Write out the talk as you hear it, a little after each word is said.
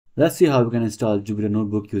Let's see how we can install Jupyter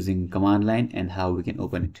Notebook using command line and how we can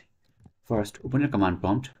open it. First, open your command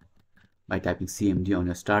prompt by typing CMD on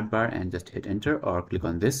your start bar and just hit enter or click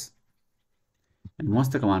on this. And once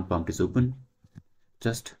the command prompt is open,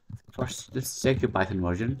 just check your Python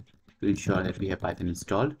version to ensure that we have Python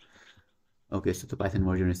installed. Okay, so the Python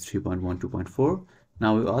version is 3.12.4.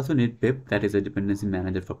 Now we also need pip, that is a dependency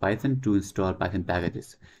manager for Python, to install Python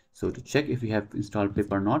packages. So to check if you have installed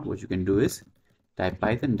pip or not, what you can do is type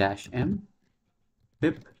python-m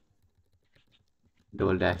pip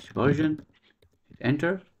 --version, hit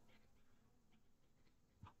enter,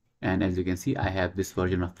 and as you can see I have this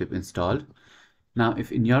version of pip installed. Now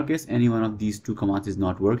if in your case any one of these two commands is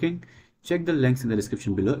not working, check the links in the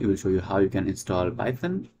description below. It will show you how you can install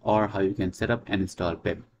Python or how you can set up and install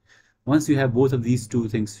pip. Once you have both of these two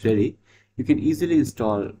things ready, you can easily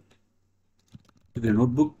install Jupyter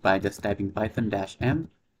Notebook by just typing python-m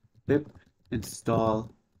pip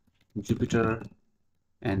install Jupyter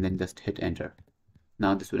and then just hit enter.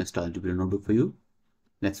 Now this will install Jupyter Notebook for you.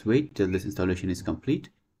 Let's wait till this installation is complete.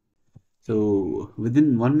 So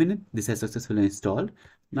within 1 minute, this has successfully installed.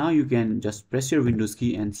 Now you can just press your Windows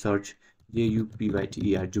key and search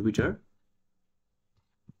Jupyter Jupyter.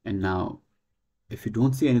 And now if you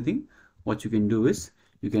don't see anything, what you can do is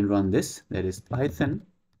you can run this, that is python-m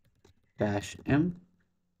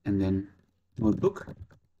and then notebook,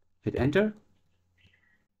 hit enter.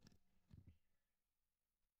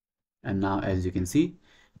 And now as you can see,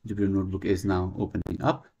 Jupyter Notebook is now opening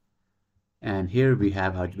up, and here we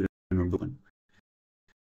have our Jupyter Notebook.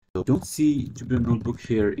 So don't see Jupyter Notebook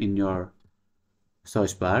here in your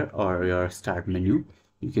search bar or your start menu.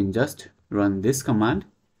 You can just run this command.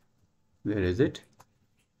 Where is it?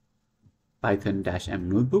 python-m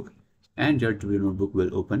notebook, and your Jupyter Notebook will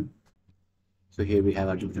open. So here we have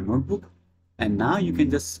our Jupyter Notebook, and now you can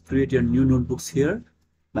just create your new notebooks here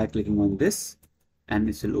by clicking on this, and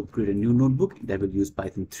it will create a new notebook that will use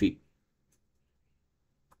Python 3.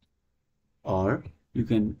 Or you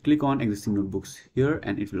can click on existing notebooks here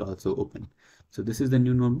and it will also open. So this is the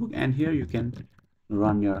new notebook, and here you can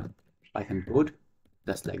run your Python code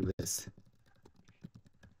just like this.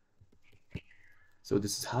 So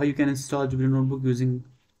this is how you can install Jupyter Notebook using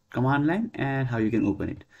command line and how you can open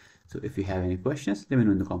it. So if you have any questions, let me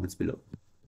know in the comments below.